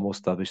 it's a lot more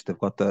established. They've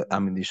got the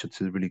ammunition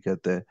to really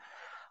get there.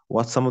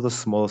 What's some of the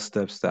smaller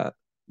steps that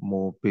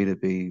more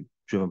B2B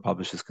driven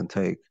publishers can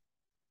take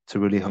to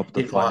really help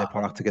define their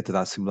product to get to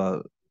that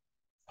similar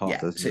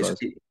path as you guys?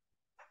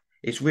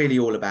 It's really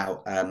all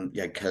about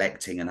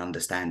collecting and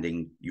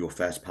understanding your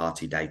first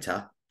party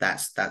data.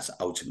 That's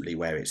ultimately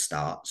where it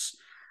starts.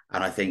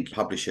 And I think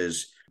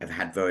publishers have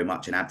had very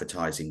much an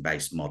advertising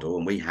based model,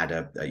 and we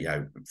had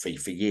for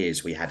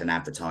years we had an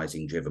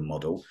advertising driven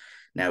model.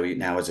 Now,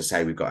 as I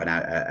say, we've got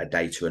a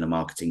data and a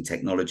marketing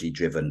technology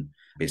driven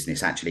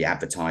business. Actually,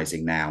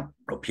 advertising now,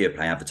 or pure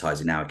play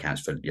advertising now,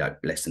 accounts for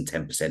less than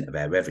 10% of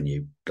our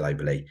revenue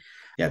globally.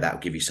 That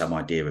will give you some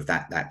idea of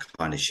that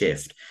kind of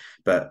shift.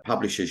 But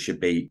publishers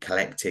should be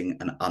collecting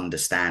and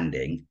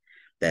understanding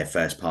their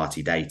first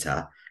party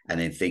data, and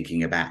then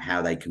thinking about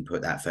how they can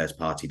put that first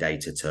party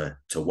data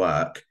to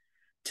work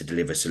to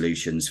deliver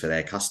solutions for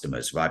their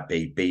customers, right?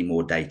 Be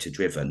more data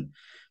driven,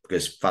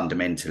 because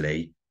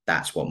fundamentally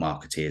that's what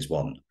marketeers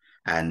want.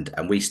 And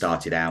we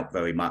started out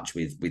very much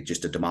with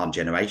just a demand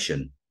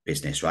generation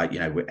business,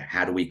 right?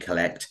 How do we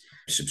collect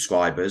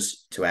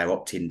subscribers to our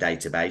opt-in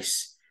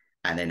database?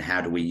 And then how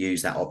do we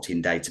use that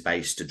opt-in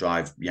database to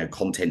drive,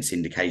 content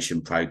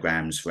syndication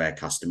programs for our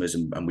customers?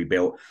 And we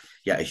built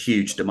a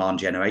huge demand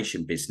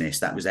generation business.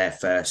 That was our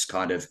first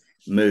kind of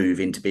move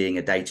into being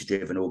a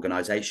data-driven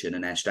organization,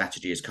 and our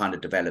strategy has kind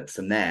of developed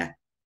from there.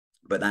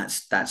 But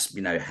that's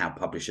how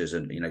publishers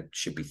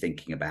should be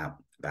thinking about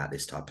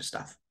this type of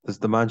stuff. Does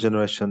demand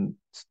generation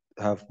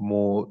have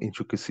more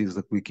intricacies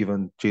that we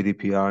given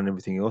GDPR and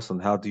everything else?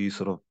 And how do you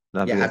sort of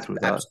navigate through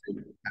that?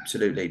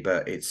 Absolutely.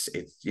 But it's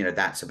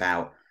that's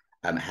about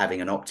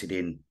having an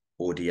opted-in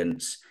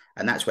audience,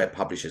 And that's where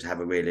publishers have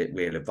a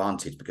real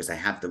advantage, because they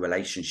have the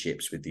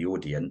relationships with the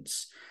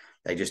audience.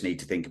 They just need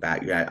to think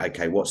about,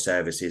 okay, what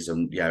services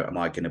am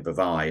I going to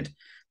provide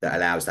that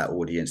allows that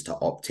audience to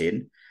opt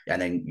in?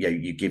 And then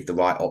you give the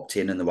right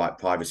opt-in and the right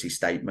privacy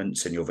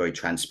statements, and you're very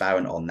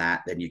transparent on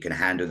that. Then you can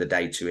handle the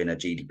data in a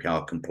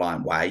GDPR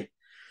compliant way.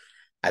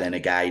 And then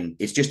again,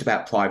 it's just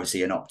about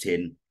privacy and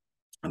opt-in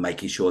and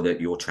making sure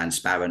that you're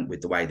transparent with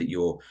the way that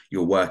you're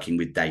working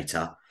with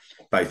data,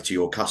 both to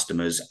your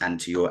customers and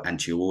to your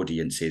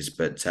audiences.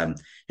 But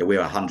we're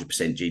 100%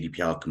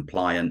 GDPR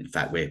compliant. In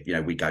fact,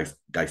 we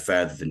go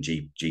further than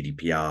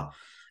GDPR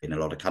in a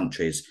lot of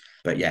countries.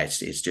 But yeah,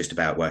 it's just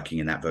about working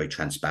in that very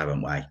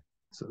transparent way.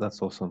 So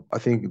that's awesome. I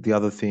think the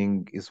other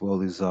thing as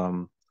well is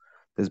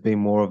there's been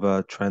more of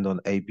a trend on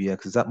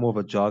ABX. Is that more of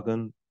a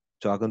jargon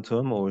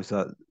term, or is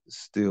that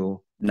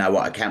still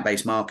what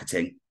account-based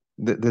marketing?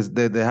 They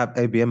have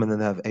ABM and then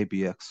they have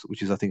ABX,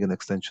 which is I think an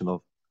extension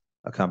of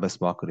account-based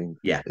marketing.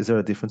 Yeah. Is there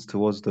a difference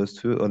towards those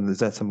two, and is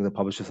that something that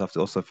publishers have to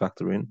also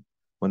factor in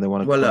when they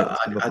want to? Well,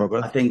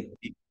 look, I think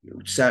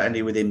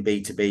certainly within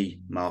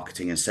B2B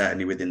marketing and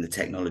certainly within the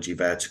technology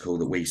vertical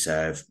that we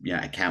serve,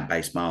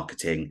 account-based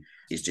marketing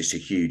is just a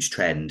huge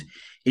trend.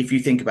 If you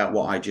think about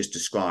what I just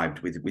described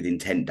with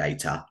intent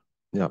data,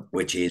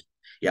 which is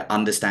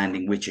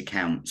understanding which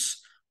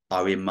accounts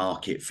are in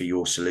market for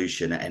your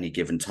solution at any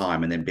given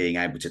time, and then being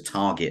able to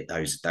target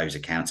those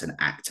accounts and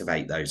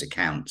activate those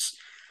accounts,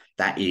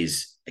 that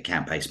is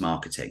account-based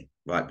marketing,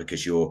 right?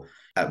 Because you're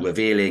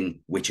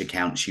revealing which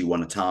accounts you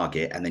want to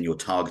target, and then you're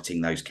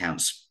targeting those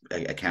accounts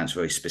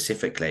very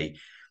specifically.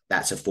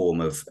 That's a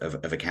form of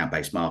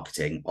account-based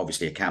marketing.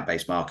 Obviously,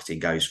 account-based marketing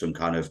goes from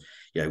kind of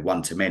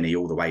one to many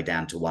all the way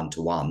down to one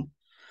to one.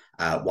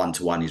 One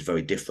to one is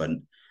very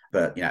different,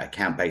 but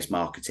account-based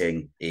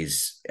marketing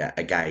is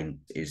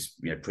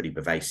pretty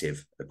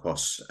pervasive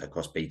across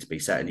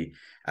B2B, certainly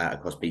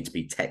across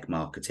B2B tech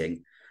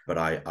marketing. But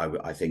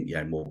I think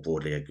more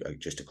broadly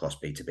just across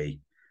B2B.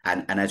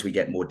 And as we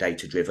get more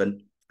data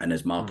driven, and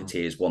as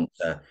marketeers want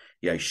to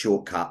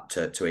shortcut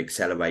to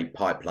accelerate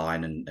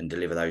pipeline and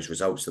deliver those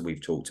results that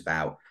we've talked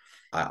about,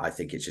 I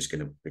think it's just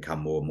going to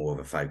become more and more of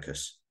a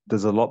focus.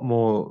 There's a lot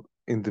more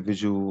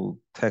individual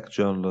tech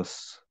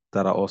journalists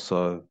that are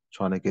also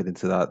trying to get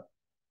into that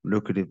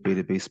lucrative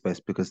B2B space,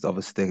 because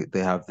obviously they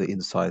have the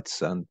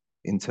insights and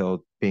intel,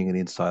 being an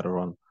insider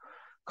on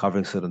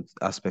covering certain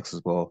aspects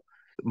as well.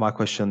 My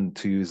question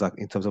to you is, like,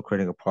 in terms of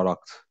creating a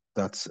product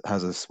that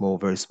has a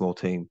very small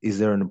team, is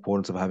there an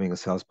importance of having a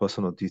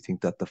salesperson, or do you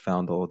think that the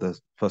founder or the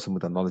person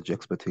with the knowledge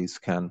expertise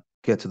can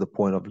get to the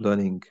point of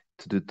learning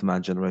to do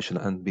demand generation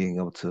and being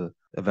able to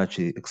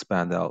eventually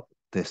expand out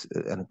this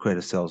and create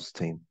a sales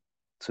team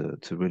to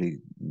really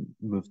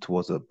move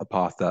towards a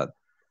path that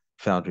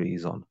Foundry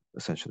is on,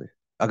 essentially?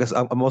 I guess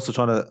I'm also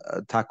trying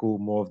to tackle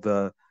more of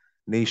the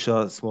niche,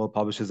 small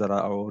publishers that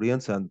are our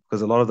audience, and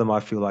because a lot of them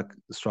I feel like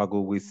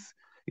struggle with,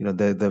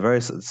 they're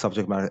very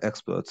subject matter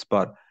experts,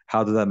 but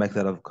how do they make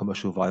that a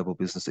commercial viable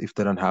business if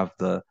they don't have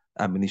the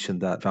ammunition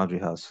that Foundry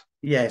has?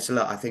 Yeah, so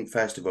look, I think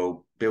first of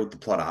all, build the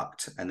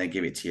product and then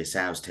give it to your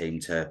sales team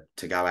to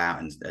go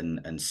out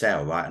and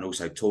sell, right? And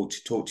also talk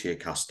to your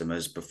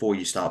customers before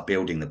you start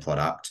building the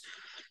product.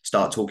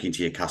 Start talking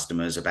to your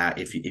customers about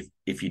if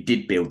you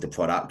did build the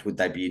product, would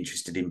they be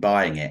interested in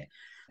buying it,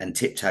 and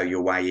tiptoe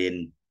your way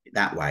in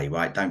that way,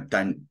 right?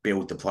 Don't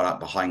build the product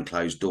behind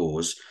closed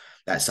doors.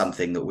 That's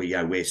something that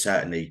we're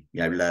certainly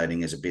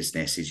learning as a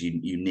business, is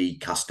you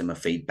need customer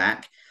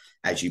feedback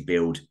as you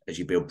build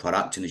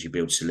product and as you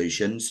build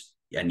solutions,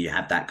 and you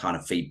have that kind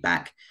of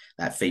feedback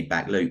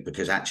loop,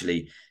 because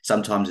actually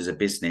sometimes as a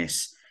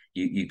business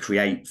you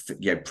create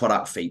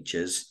product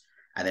features,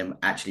 and then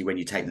actually when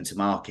you take them to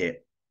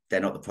market, they're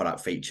not the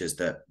product features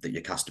that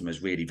your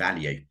customers really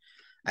value.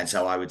 And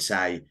so I would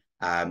say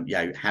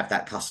have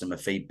that customer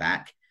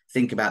feedback.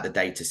 Think about the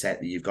data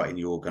set that you've got in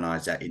your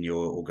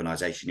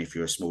organization. If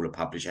you're a smaller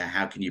publisher,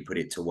 how can you put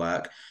it to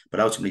work? But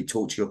ultimately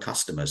talk to your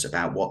customers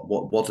about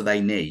what do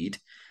they need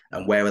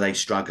and where are they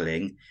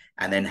struggling,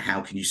 and then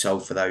how can you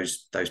solve for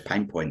those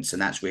pain points?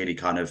 And that's really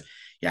kind of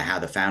how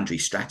the Foundry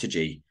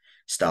strategy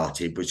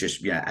started, was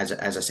just as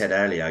I said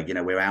earlier,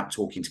 we're out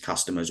talking to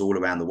customers all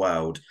around the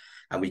world,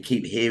 and we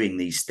keep hearing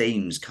these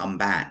themes come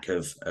back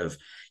of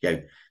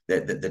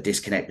the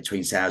disconnect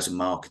between sales and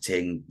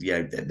marketing,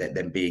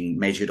 them being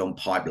measured on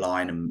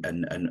pipeline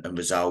and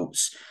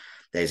results.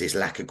 There's this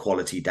lack of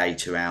quality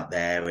data out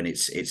there, and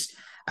it's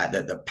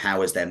that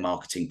powers their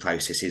marketing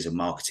processes and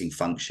marketing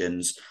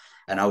functions.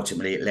 And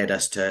ultimately, it led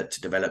us to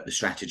develop the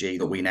strategy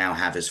that we now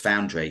have as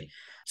Foundry.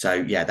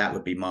 So that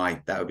would be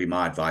my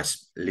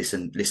advice.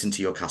 Listen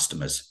to your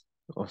customers.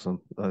 Awesome.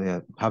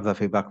 Have that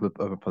feedback loop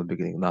over from the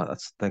beginning. No,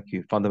 thank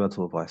you.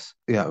 Fundamental advice.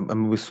 Yeah, I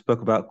mean, we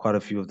spoke about quite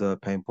a few of the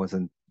pain points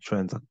and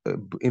trends,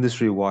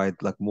 industry-wide,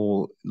 like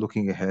more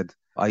looking ahead.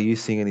 Are you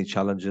seeing any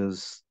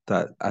challenges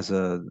that as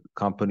a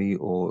company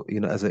or,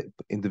 as an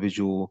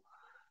individual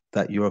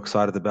that you're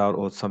excited about,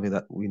 or something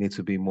that we need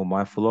to be more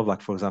mindful of?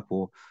 Like, for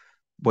example,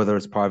 whether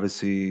it's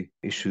privacy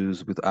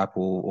issues with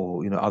Apple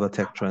or, other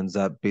tech trends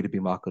that B2B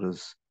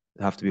marketers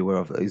have to be aware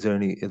of? Is there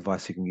any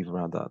advice you can give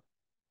around that?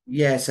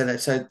 Yeah, so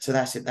that's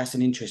it. That's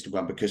an interesting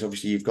one, because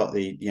obviously you've got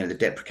the the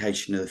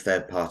deprecation of the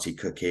third-party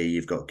cookie.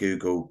 You've got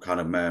Google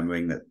kind of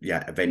murmuring that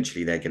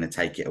eventually they're going to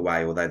take it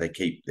away, although they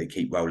keep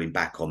rolling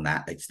back on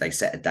that. They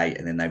set a date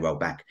and then they roll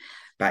back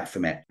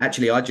from it.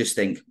 Actually, I just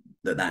think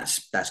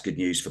that's good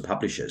news for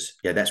publishers.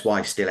 Yeah, that's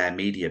why still our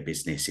media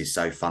business is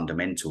so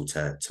fundamental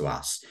to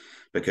us,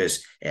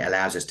 because it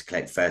allows us to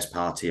collect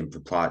first-party and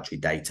proprietary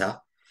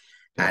data.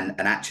 And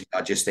actually,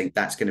 I just think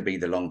that's going to be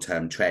the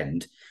long-term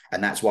trend.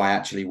 And that's why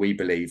actually we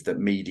believe that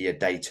media,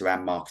 data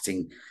and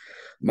marketing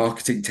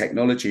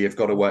technology have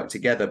got to work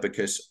together,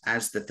 because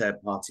as the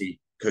third-party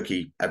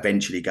cookie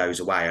eventually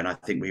goes away, and I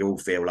think we all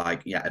feel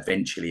like,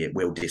 eventually it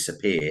will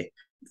disappear,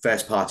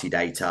 first-party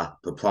data,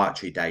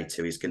 proprietary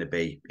data is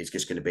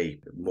just going to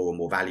be more and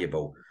more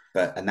valuable.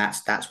 And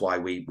that's why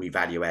we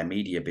value our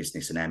media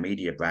business and our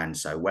media brand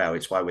so well.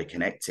 It's why we're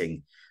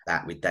connecting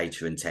that with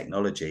data and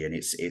technology, and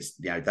it's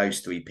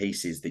those three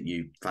pieces that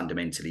you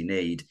fundamentally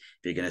need if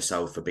you're going to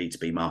solve for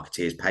B2B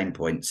marketeers' pain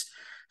points.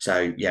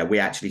 So we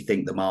actually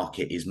think the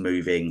market is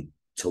moving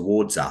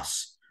towards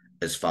us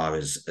as far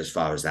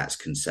as that's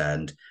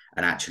concerned,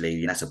 and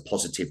actually that's a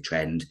positive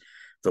trend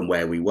from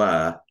where we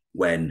were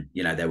when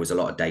there was a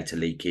lot of data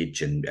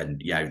leakage and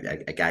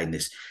again,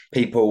 this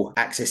people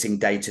accessing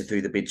data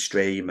through the bid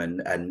stream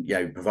and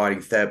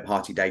providing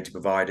third-party data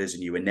providers,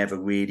 and you were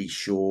never really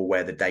sure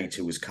where the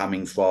data was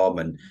coming from,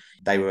 and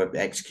they were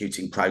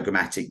executing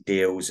programmatic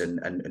deals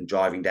and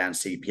driving down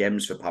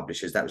CPMs for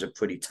publishers. That was a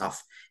pretty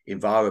tough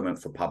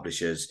environment for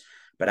publishers.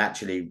 But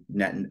actually,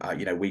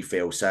 we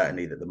feel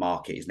certainly that the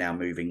market is now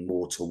moving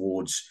more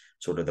towards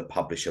sort of the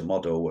publisher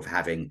model of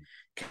having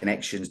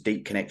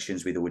deep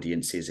connections with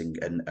audiences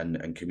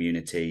and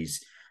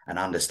communities, and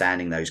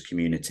understanding those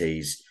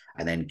communities,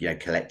 and then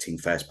collecting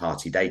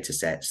first-party data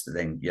sets that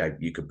then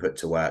you could put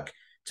to work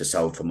to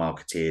solve for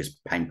marketeers'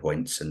 pain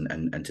points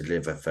and to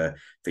deliver for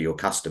your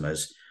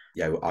customers.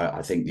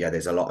 I think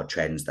there's a lot of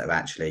trends that are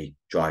actually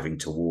driving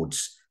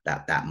towards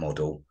that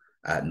model,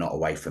 not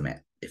away from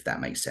it, if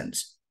that makes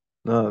sense.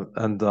 No,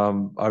 and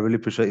I really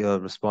appreciate your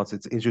response.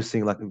 It's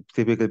interesting. Like,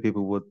 typically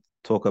people would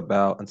talk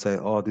about and say,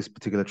 oh, this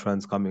particular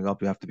trend's coming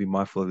up, you have to be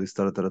mindful of this,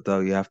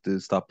 you have to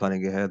start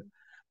planning ahead.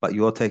 But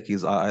your take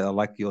is, I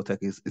like your take,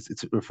 it's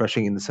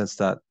refreshing in the sense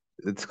that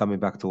it's coming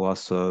back to us.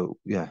 So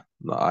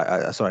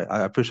I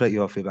appreciate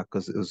your feedback,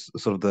 because it was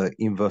sort of the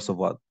inverse of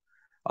what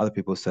other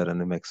people said, and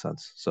it makes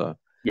sense. So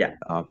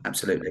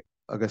absolutely.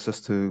 I guess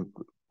just to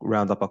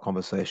round up our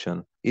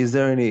conversation, is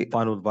there any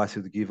final advice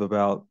you'd give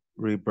about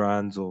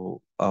rebrands,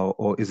 or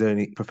is there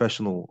any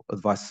professional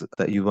advice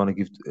that you want to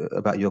give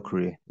about your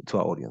career to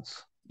our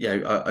audience?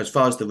 As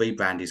far as the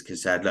rebrand is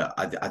concerned, look,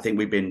 I think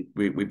we've been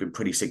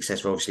pretty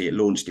successful. Obviously, it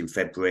launched in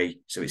February,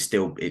 so it's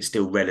still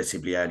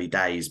relatively early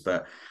days.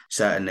 But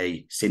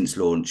certainly since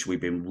launch, we've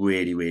been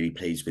really, really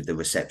pleased with the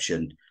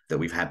reception that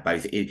we've had.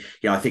 Both,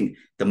 I think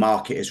the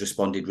market has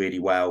responded really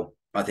well.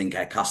 I think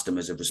our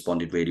customers have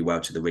responded really well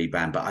to the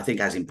rebrand. But I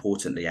think, as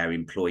importantly, our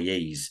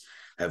employees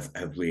have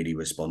really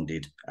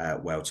responded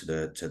well to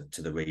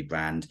the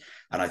rebrand.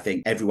 And I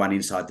think everyone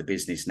inside the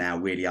business now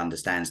really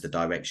understands the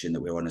direction that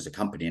we're on as a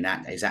company, and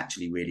that is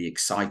actually really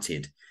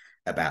excited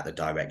about the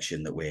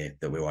direction that we're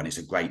on. It's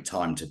a great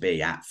time to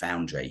be at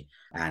Foundry,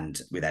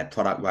 and with our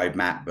product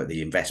roadmap, but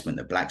the investment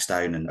that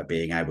Blackstone and are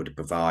being able to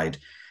provide.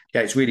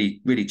 It's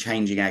really, really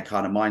changing our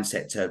kind of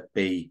mindset to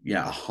be,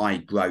 a high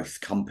growth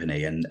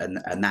company, and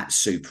that's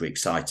super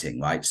exciting,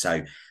 right?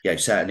 So,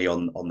 certainly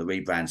on the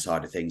rebrand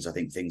side of things, I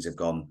think things have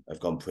gone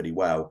pretty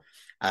well.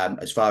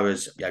 As far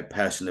as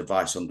personal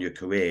advice on your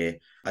career,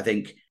 I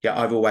think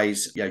I've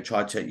always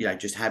tried to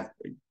just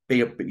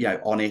be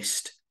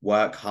honest,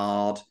 work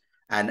hard,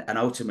 and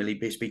ultimately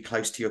be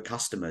close to your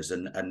customers.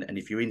 And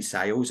if you're in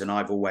sales, and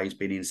I've always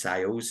been in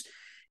sales,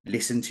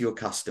 listen to your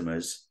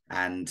customers,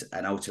 and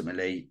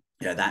ultimately,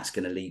 that's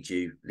going to lead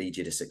you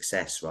to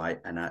success, right?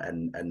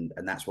 And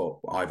that's what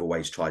I've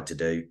always tried to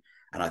do.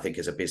 And I think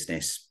as a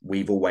business,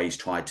 we've always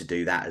tried to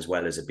do that as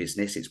well as a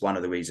business. It's one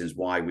of the reasons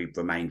why we've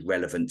remained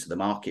relevant to the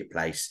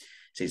marketplace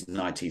since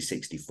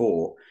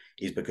 1964,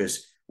 is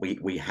because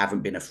we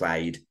haven't been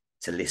afraid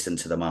to listen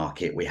to the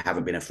market. We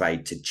haven't been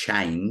afraid to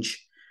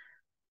change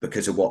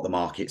because of what the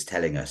market's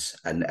telling us.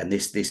 And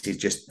this is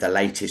just the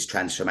latest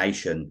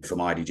transformation from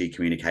IDG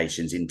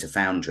Communications into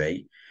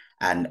Foundry.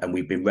 And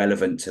we've been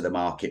relevant to the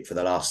market for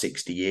the last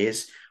 60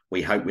 years.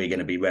 We hope we're going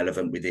to be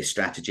relevant with this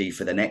strategy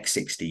for the next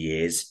 60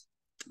 years.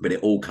 But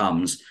it all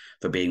comes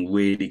for being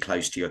really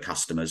close to your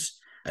customers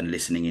and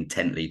listening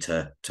intently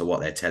to what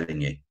they're telling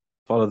you.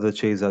 Follow the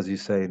cheese, as you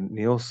say,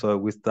 Neil. So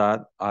with that,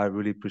 I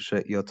really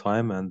appreciate your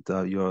time and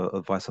your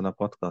advice on our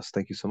podcast.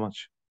 Thank you so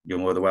much. You're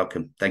more than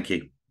welcome. Thank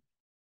you.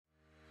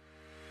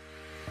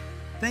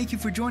 Thank you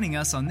for joining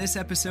us on this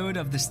episode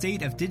of the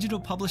State of Digital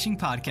Publishing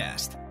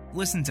podcast.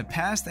 Listen to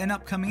past and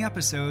upcoming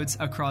episodes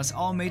across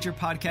all major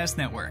podcast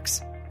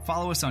networks.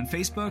 Follow us on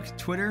Facebook,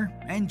 Twitter,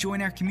 and join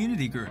our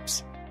community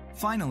groups.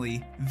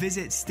 Finally,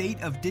 visit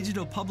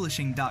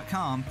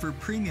stateofdigitalpublishing.com for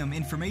premium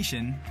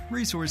information,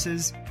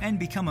 resources, and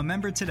become a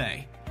member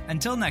today.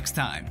 Until next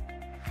time.